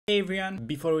Hey everyone,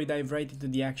 before we dive right into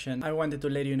the action, I wanted to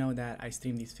let you know that I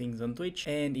stream these things on Twitch,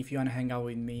 and if you wanna hang out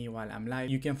with me while I'm live,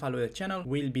 you can follow the channel,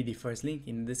 will be the first link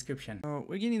in the description. So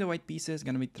we're getting the white pieces,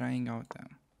 gonna be trying out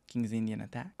King's Indian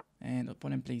attack, and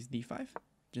opponent plays d5,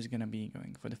 just gonna be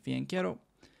going for the fianchetto,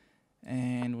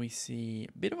 and we see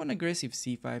a bit of an aggressive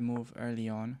c5 move early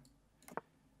on.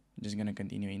 Just gonna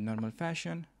continue in normal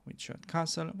fashion with short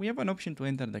castle. We have an option to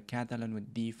enter the Catalan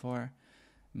with d4,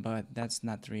 but that's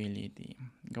not really the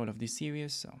goal of this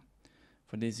series, so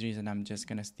for this reason I'm just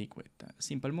gonna stick with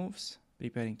simple moves,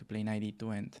 preparing to play knight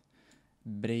e2 and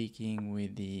breaking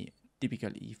with the typical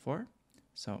e4.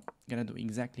 So gonna do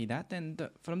exactly that, and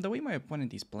from the way my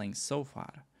opponent is playing so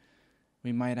far,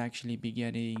 we might actually be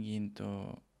getting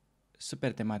into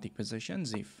super thematic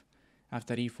positions if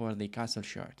after e4 they castle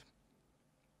short.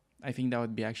 I think that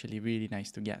would be actually really nice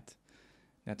to get.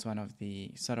 That's one of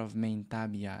the sort of main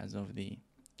tabias of the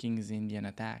King's Indian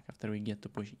attack after we get to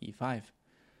push e5.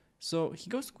 So he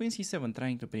goes queen c7,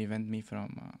 trying to prevent me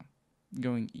from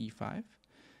going e5.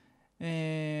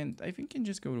 And I think I can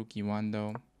just go rook e1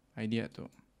 though. Idea to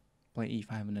play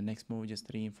e5 on the next move, just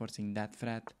reinforcing that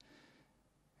threat.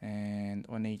 And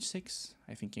on h6,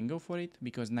 I think I can go for it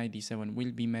because knight d7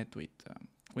 will be met with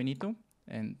queen e2.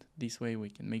 And this way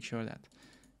we can make sure that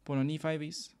pawn on e5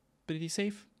 is pretty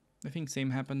safe. I think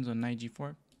same happens on knight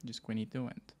g4, just queen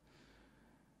e2 and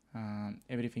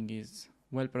everything is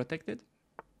well protected.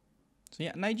 So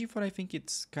yeah, knight g4, I think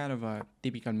it's kind of a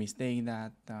typical mistake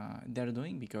that they're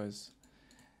doing, because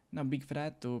now big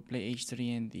threat to play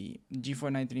h3 and the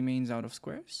g4 knight remains out of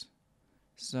squares.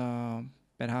 So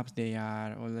perhaps they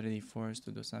are already forced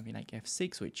to do something like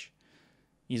f6, which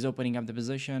is opening up the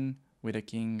position with the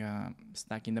king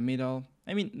stuck in the middle.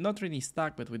 I mean, not really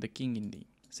stuck, but with the king in the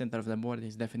center of the board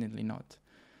is definitely not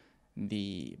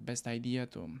the best idea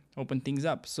to open things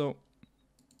up. So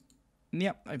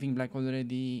yeah, I think black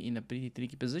already in a pretty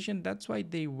tricky position. That's why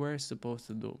they were supposed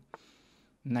to do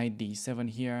knight d7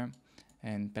 here,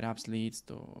 and perhaps leads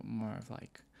to more of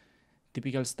like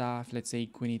typical stuff. Let's say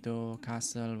queen e2,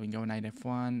 castle, we go knight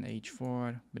f1,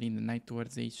 h4, bring the knight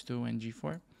towards h2 and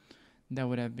g4. That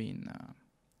would have been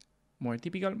more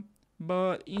typical,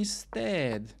 but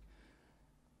instead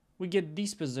we get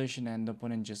this position and the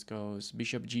opponent just goes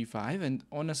bishop g5, and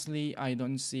honestly I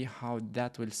don't see how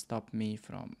that will stop me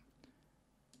from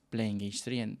playing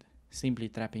h3 and simply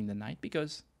trapping the knight,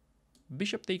 because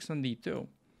bishop takes on d2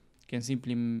 can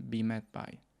simply be met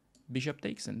by bishop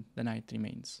takes and the knight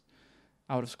remains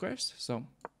out of squares. So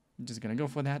I'm just gonna go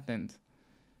for that, and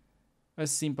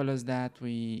as simple as that,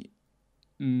 we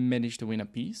managed to win a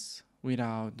piece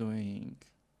without doing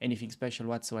anything special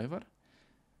whatsoever.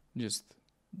 Just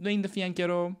doing the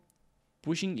fianchetto,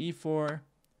 pushing e4,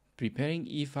 preparing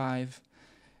e5,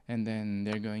 and then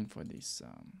they're going for this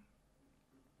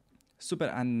super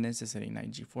unnecessary knight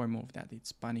g4 move that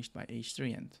it's punished by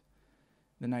h3, and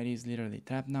the knight is literally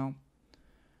trapped now.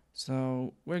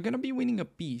 So we're gonna be winning a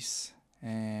piece,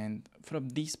 and from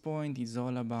this point it's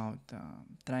all about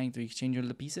trying to exchange all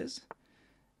the pieces,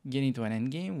 getting to an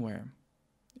endgame where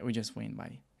we just win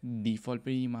by default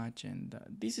pretty much. And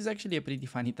this is actually a pretty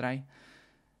funny try,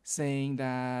 saying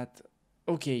that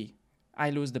okay,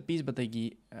 I lose the piece, but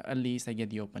at least I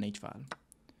get the open h file.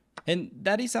 And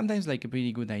that is sometimes like a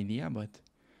pretty good idea, but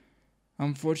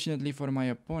unfortunately for my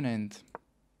opponent,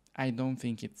 I don't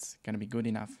think it's gonna be good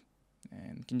enough.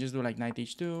 And can just do like knight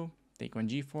h2, take on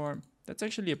g4. That's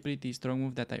actually a pretty strong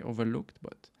move that I overlooked,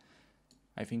 but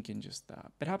I think can just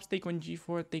perhaps take on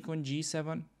g4, take on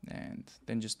g7, and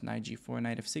then just knight g4,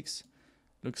 knight f6.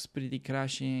 Looks pretty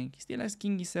crushing. He still has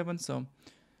king e7, so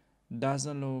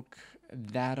doesn't look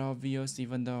that obvious,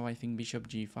 even though I think bishop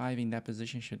g5 in that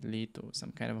position should lead to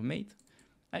some kind of a mate.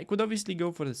 I could obviously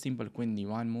go for the simple queen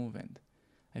d1 move, and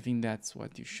I think that's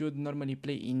what you should normally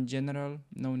play in general.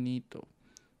 No need to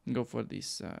go for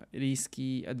these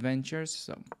risky adventures.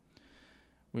 So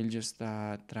we'll just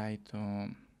try to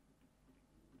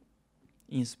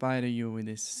inspire you with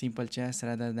this simple chess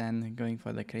rather than going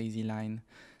for the crazy line,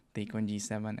 take on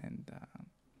g7, and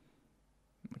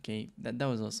okay, that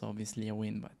was also obviously a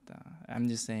win, but I'm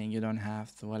just saying you don't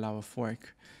have to allow a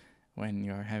fork when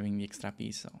you're having the extra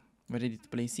piece. So we're ready to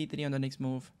play c3 on the next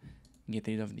move, get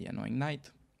rid of the annoying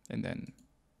knight, and then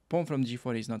pawn from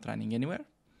g4 is not running anywhere.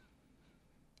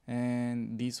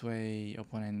 And this way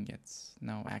opponent gets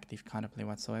no active counterplay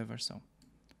whatsoever, so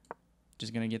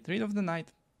just gonna get rid of the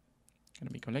knight.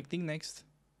 Gonna be collecting next.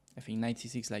 I think knight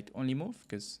c6 like only move,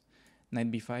 because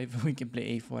knight b5 we can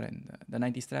play a4 and the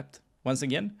knight is trapped. Once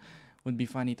again, would be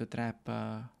funny to trap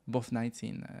both knights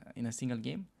in a single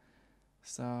game.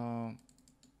 So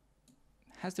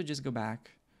has to just go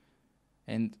back,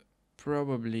 And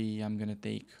probably I'm gonna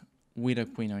take with a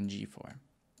queen on g4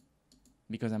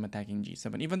 because I'm attacking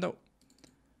g7, even though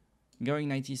going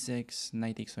knight e6,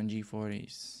 knight takes on g4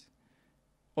 is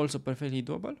also perfectly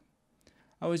doable.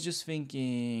 I was just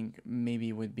thinking maybe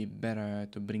it would be better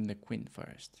to bring the queen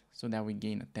first so that we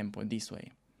gain a tempo this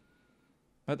way.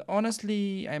 But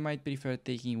honestly, I might prefer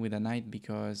taking with a knight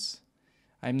because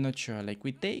I'm not sure. Like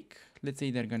we take, let's say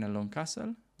they're gonna long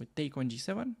castle, we take on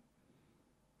g7.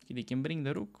 They can bring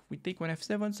the rook, we take on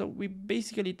f7, so we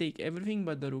basically take everything,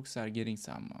 but the rooks are getting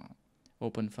some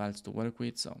open files to work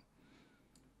with, so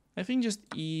I think just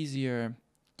easier,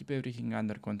 keep everything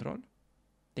under control,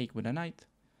 take with a knight,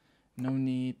 no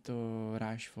need to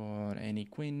rush for any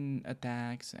queen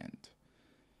attacks, and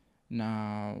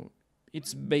now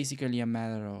it's basically a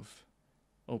matter of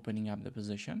opening up the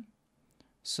position.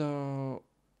 So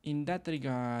in that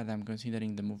regard, I'm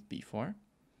considering the move b4,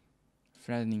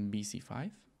 threatening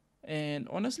bc5. And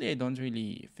honestly, I don't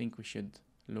really think we should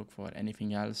look for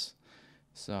anything else.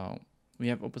 So we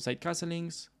have opposite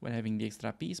castlings, we're having the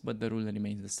extra piece, but the rule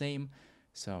remains the same.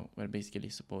 So we're basically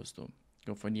supposed to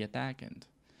go for the attack, and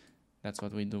that's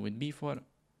what we do with b4,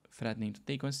 threatening to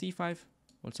take on c5,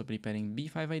 also preparing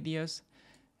b5 ideas.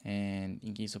 And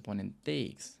in case opponent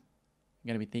takes, we're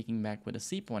gonna be taking back with a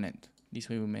c opponent. This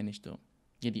way we manage to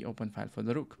get the open file for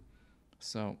the rook.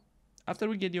 So after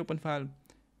we get the open file,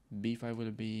 b5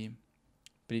 will be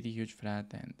pretty huge threat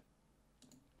and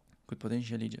could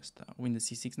potentially just win the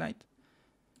c6 knight.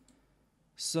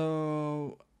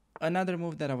 So another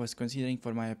move that I was considering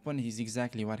for my opponent is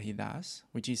exactly what he does,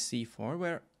 which is c4,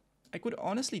 where I could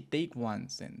honestly take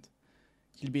once and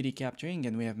he'll be recapturing,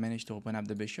 and we have managed to open up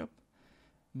the bishop.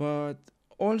 But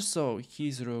also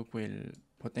his rook will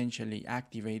potentially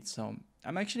activate, so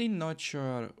I'm actually not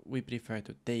sure we prefer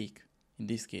to take in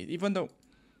this case, even though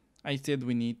I said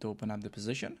we need to open up the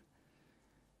position.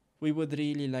 We would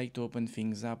really like to open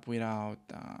things up without,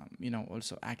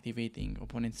 also activating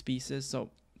opponent's pieces. So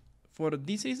for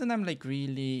this reason, I'm like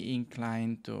really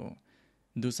inclined to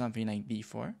do something like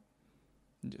d4.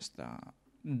 Just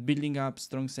building up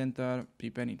strong center,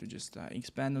 preparing to just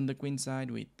expand on the queen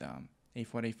side with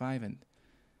a4, a5, and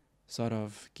sort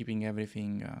of keeping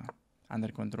everything under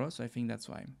control. So I think that's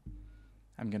why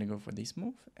I'm gonna go for this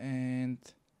move. And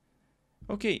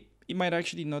okay, it might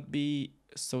actually not be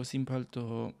so simple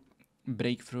to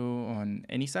break through on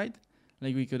any side.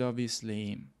 Like we could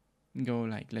obviously go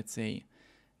like, let's say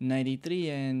 93,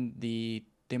 and the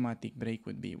thematic break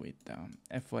would be with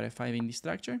f4, f5 in the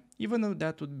structure, even though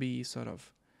that would be sort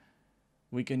of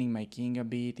weakening my king a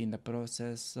bit in the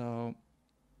process. So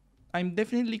I'm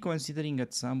definitely considering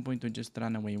at some point to just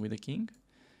run away with the king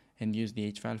and use the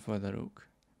h-file for the rook.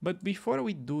 But before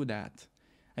we do that,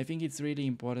 I think it's really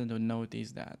important to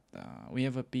notice that we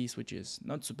have a piece which is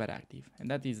not super active, and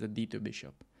that is the d2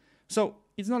 bishop. So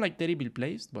it's not like terribly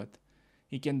placed, but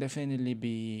it can definitely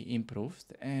be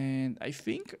improved. And I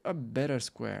think a better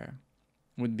square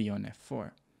would be on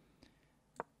f4.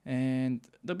 And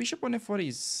the bishop on f4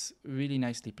 is really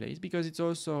nicely placed because it's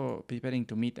also preparing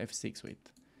to meet f6 with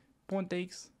pawn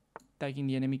takes, attacking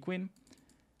the enemy queen,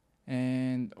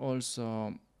 and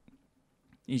also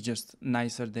it's just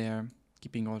nicer there,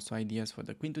 keeping also ideas for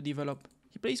the queen to develop.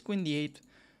 He plays queen d8.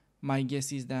 My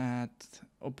guess is that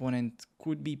opponent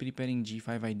could be preparing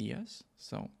g5 ideas,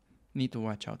 so need to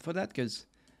watch out for that, because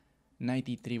knight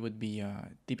e3 would be a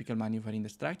typical maneuver in the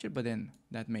structure, but then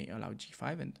that may allow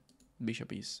g5 and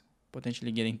bishop is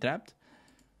potentially getting trapped.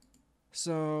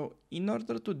 So in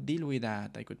order to deal with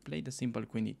that, I could play the simple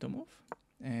queen d2 move,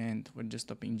 and we're just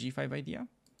stopping g5 idea.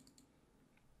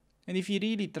 And if he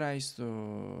really tries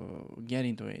to get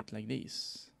into it like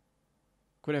this,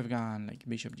 could have gone like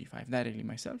bishop g5 directly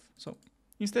myself. So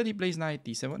instead he plays knight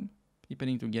d7,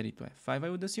 preparing to get it to f5, I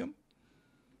would assume,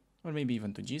 or maybe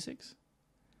even to g6.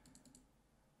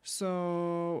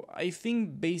 So I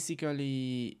think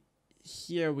basically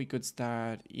here we could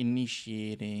start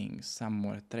initiating some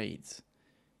more trades,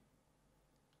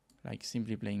 like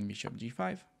simply playing bishop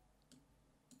g5,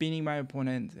 pinning my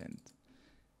opponent, and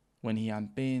when he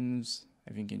unpins,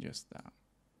 I think he can just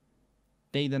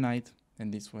take the knight,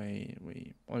 and this way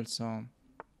we also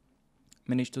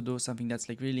manage to do something that's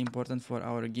like really important for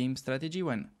our game strategy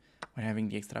when we're having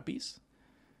the extra piece.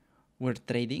 We're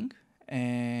trading,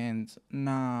 and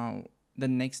now the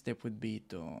next step would be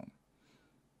to,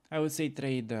 I would say,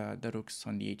 trade the rooks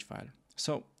on the h-file.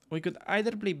 So we could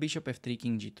either play bishop f3,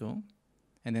 king g2,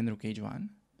 and then rook h1,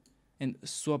 and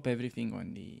swap everything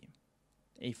on the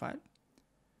a-file.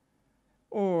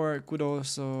 Or could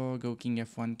also go king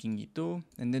f1, king e2,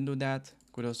 and then do that.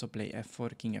 Could also play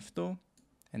f4, king f2,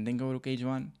 and then go rook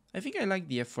h1. I think I like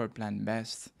the f4 plan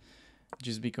best,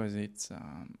 just because it's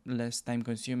less time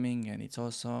consuming, and it's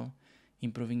also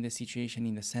improving the situation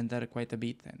in the center quite a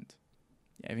bit. And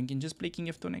yeah, we can just play king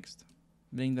f2 next,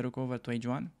 bring the rook over to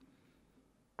h1,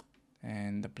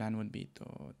 and the plan would be to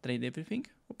trade everything.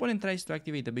 Opponent tries to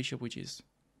activate the bishop, which is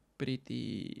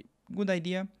pretty good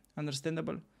idea,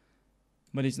 understandable,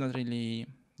 but it's not really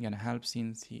gonna help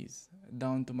since he's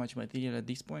down too much material at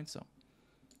this point. So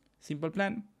simple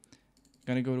plan,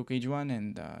 gonna go rook h1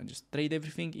 and just trade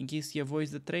everything. In case he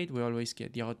avoids the trade, we always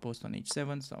get the outpost on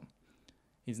h7, so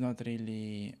it's not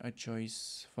really a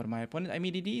choice for my opponent. I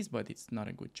mean, it is, but it's not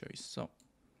a good choice. So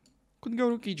could go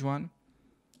rook h1.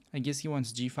 I guess he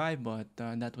wants g5, but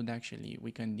that would actually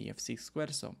weaken the f6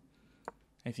 square. So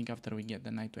I think after we get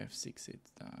the knight to f6, it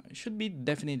should be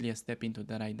definitely a step into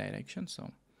the right direction.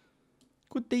 So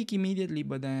could take immediately,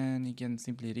 but then he can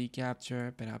simply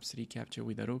recapture, perhaps recapture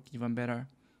with a rook, even better.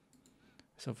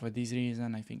 So for this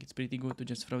reason, I think it's pretty good to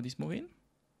just throw this move in,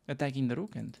 attacking the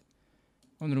rook, and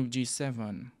on rook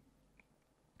g7,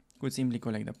 could simply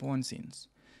collect the pawn, since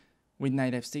with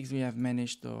knight f6 we have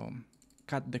managed to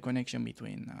cut the connection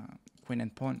between queen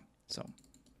and pawn. So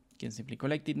you can simply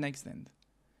collect it next, and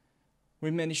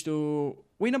we managed to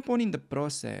win a pawn in the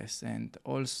process, and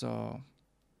also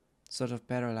sort of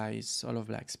paralyze all of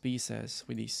black's pieces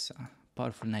with this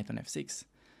powerful knight on f6.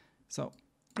 So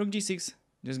rook g6,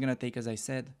 just gonna take as I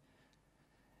said,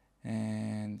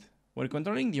 and we're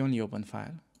controlling the only open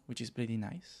file, which is pretty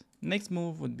nice. Next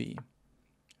move would be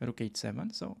rook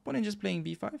h7. So opponent just playing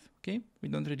b5. Okay, we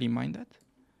don't really mind that.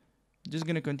 Just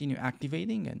gonna continue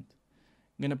activating and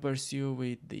gonna pursue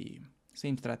with the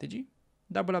same strategy.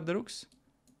 Double up the rooks,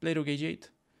 play rook h8,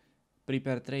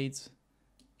 prepare trades,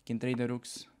 can trade the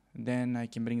rooks, then I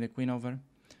can bring the queen over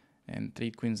and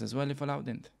trade queens as well if allowed.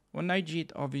 And on knight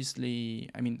g8, obviously,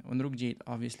 on rook g8,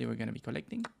 obviously we're gonna be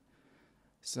collecting.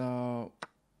 So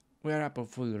we're up a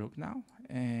full rook now,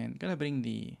 and gonna bring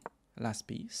the last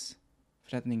piece,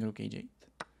 threatening rook h8,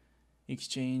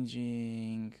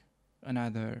 exchanging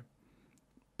another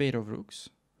pair of rooks.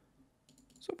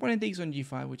 So opponent takes on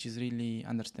g5, which is really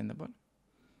understandable,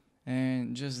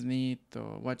 and just need to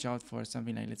watch out for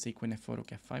something like, let's say, queen f4,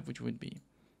 rook f5, which would be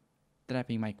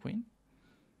trapping my queen.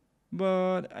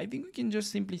 But I think we can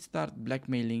just simply start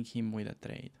blackmailing him with a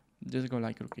trade. Just go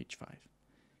like rook h5,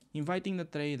 inviting the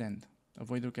trade and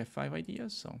avoid rook f5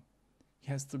 ideas. So he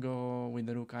has to go with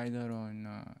the rook either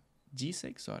on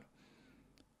g6 or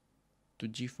to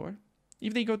g4.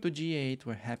 If they go to g8,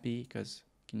 we're happy because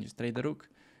we can just trade the rook,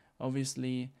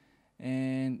 obviously.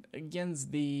 And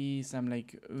against this, I'm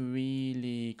like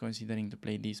really considering to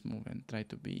play this move and try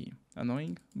to be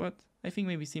annoying. But I think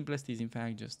maybe simplest is in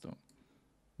fact just to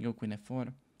go queen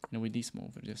f4. And with this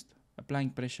move, we're just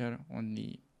applying pressure on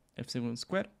the f7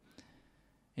 square.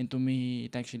 And to me,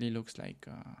 it actually looks like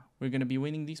we're going to be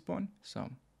winning this pawn. So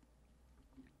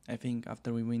I think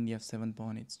after we win the f7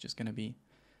 pawn, it's just going to be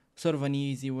sort of an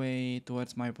easy way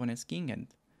towards my opponent's king, and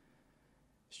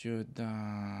should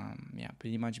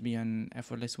pretty much be an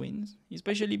effortless win,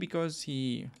 especially because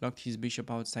he locked his bishop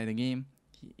outside the game.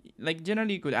 Like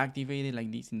generally you could activate it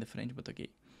like this in the French, but okay,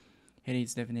 here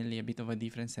it's definitely a bit of a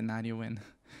different scenario when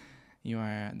you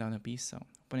are down a piece. So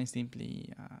opponent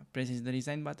simply presses the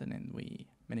resign button, and we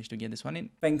managed to get this one in.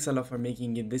 Thanks a lot for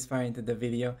making it this far into the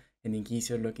video, and in case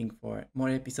you're looking for more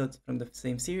episodes from the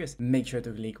same series, make sure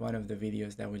to click one of the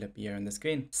videos that will appear on the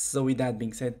screen. So with that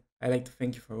being said, I'd like to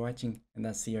thank you for watching, and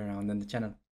I'll see you around on the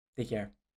channel. Take care.